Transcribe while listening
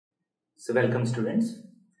So welcome students,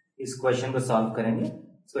 इस question को solve करेंगे।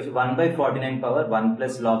 इस question 1/49 power 1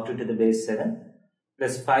 plus log 2 to the base 7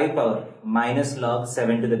 plus 5 power minus log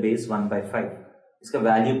 7 to the base 1/5, इसका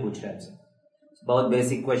value पूछ रहा है आपसे। बहुत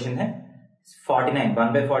बेसिक क्वेश्चन है। 49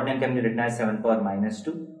 1/49 can be written as 7 power minus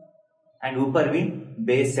 2 and ऊपर भी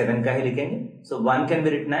बेस 7 का ही लिखेंगे। सो 1 can be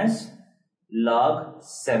written as log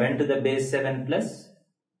 7 to the base 7 plus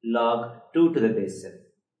log 2 to the base 7,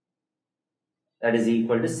 that is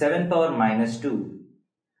equal to 7 power minus 2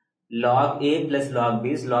 log a plus log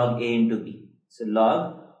b is log a into b, so log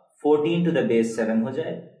 14 to the base 7 हो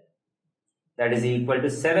जाएगा, that is equal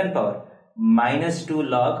to 7 power minus 2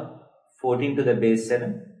 log 14 to the base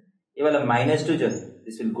 7। ये वाला minus 2 जो है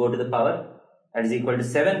this will go to the power, that is equal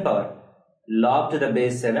to 7 power log to the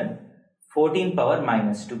base 7 14 power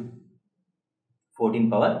minus 2, 14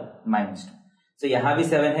 power minus 2। so यहाँ भी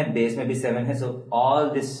 7 है, base में भी 7 है, so all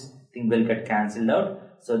this thing will get cancelled out,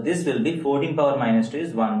 so this will be 14 power minus 2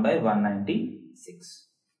 is 1/196।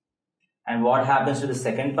 and what happens to the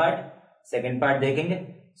second part देखेंगे।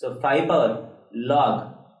 so 5 power log,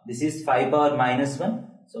 this is 5 power minus 1,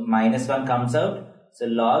 so minus 1 comes out,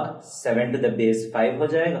 so log 7 to the base 5 हो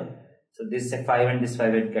जाएगा, so this 5 and this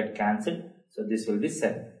 5 will get cancelled, so this will be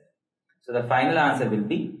 7, so the final answer will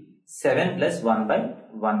be 7 plus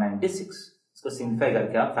 1/196। इसको simplify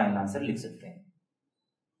करके आप final answer लिख सकते हैं।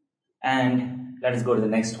 And let's go to the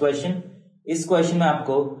next question. इस question में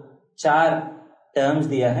आपको 4 टर्म्स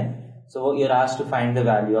दिया है, so you are asked to find the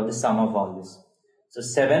value of the some of all this. So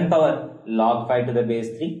 7 power log 5 to the base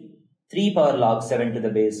 3, 3 power log 7 to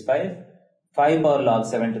the base 5, 5 power log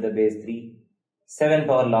 7 to the base 3, 7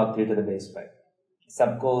 power log 3 to the base 5।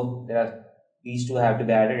 सबको these two have to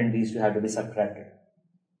be added and these two have to be subtracted।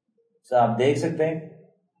 so आप देख सकते हैं,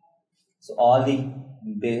 so all the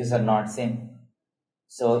bases are not same,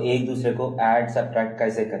 so एक दूसरे को add subtract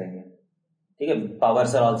कैसे करेंगे, ठीक है।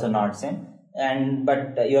 powers are also not same and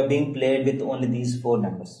but you are being played with only these 4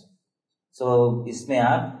 numbers, so इसमें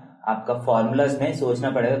आपका formulas में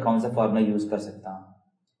सोचना पड़ेगा कौन सा formula यूज कर सकता हूं।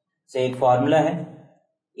 so एक formula है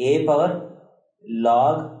a power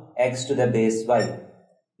log x to the base y,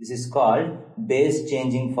 this is called base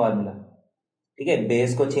changing formula, ठीक है।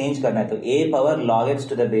 बेस को चेंज करना है तो a power log x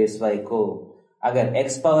to the base y को अगर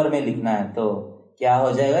x पावर में लिखना है तो क्या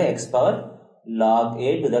हो जाएगा, x power log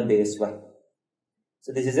a to the base y।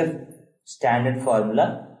 so this is a standard formula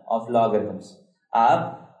of logarithms। आप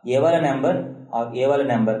ये वाला नंबर और ये वाला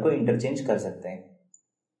नंबर को इंटरचेंज कर सकते हैं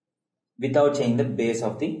without changing the base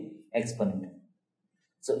of the exponent.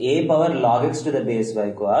 so a power log x to the base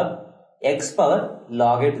y को आप x power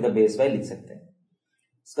log a to the base y लिख सकते हैं।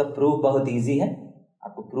 इसका प्रूफ बहुत इजी है,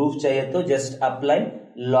 आपको प्रूफ चाहिए तो just apply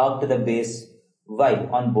log to the base y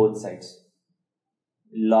on both sides।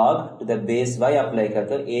 log to the base y apply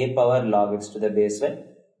करते हो a power log x to the base y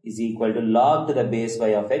is equal to log to the base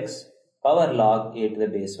y of x power log a to the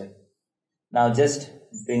base y। now just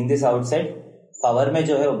bring this outside, power में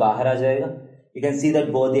जो है वो बाहर आ जाएगा। you can see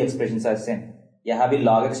that both the expressions are same, यहाँ भी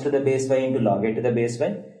log x to the base y into log a to the base y,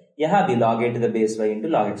 यहाँ भी log a to the base y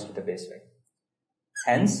into log x to the base y,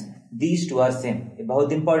 hence these two are same। ये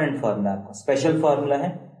बहुत important formula आपका special formula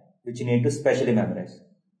है which you need to specially memorize।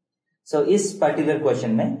 so इस particular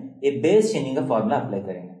question में ये base changing का formula apply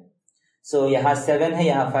करेंगे। so यहाँ 7 है,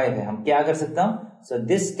 यहाँ 5 है, हम क्या कर सकता हूं, so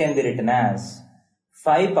this can be written as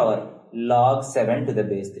 5 power log 7 to the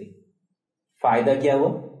base 3। फायदा क्या हुआ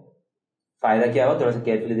थोड़ा सा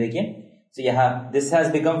केयरफुली देखिए। so यहाँ this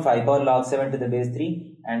has become 5 power log 7 to the base 3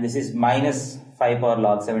 and this is minus 5 power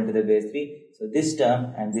log 7 to the base 3, so this term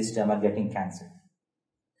and this term are getting cancelled।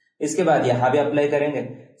 इसके बाद यहां भी अप्लाई करेंगे,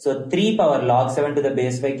 so 3 power log 7 to the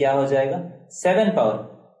base 5 क्या हो जाएगा, 7 power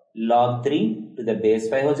log 3 to the base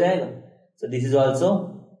 5 हो जाएगा। so this is also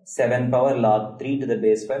 7 power log 3 to the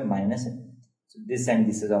base 5 minus, so this and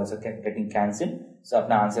this is also getting cancelled, so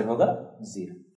अपना answer होगा 0।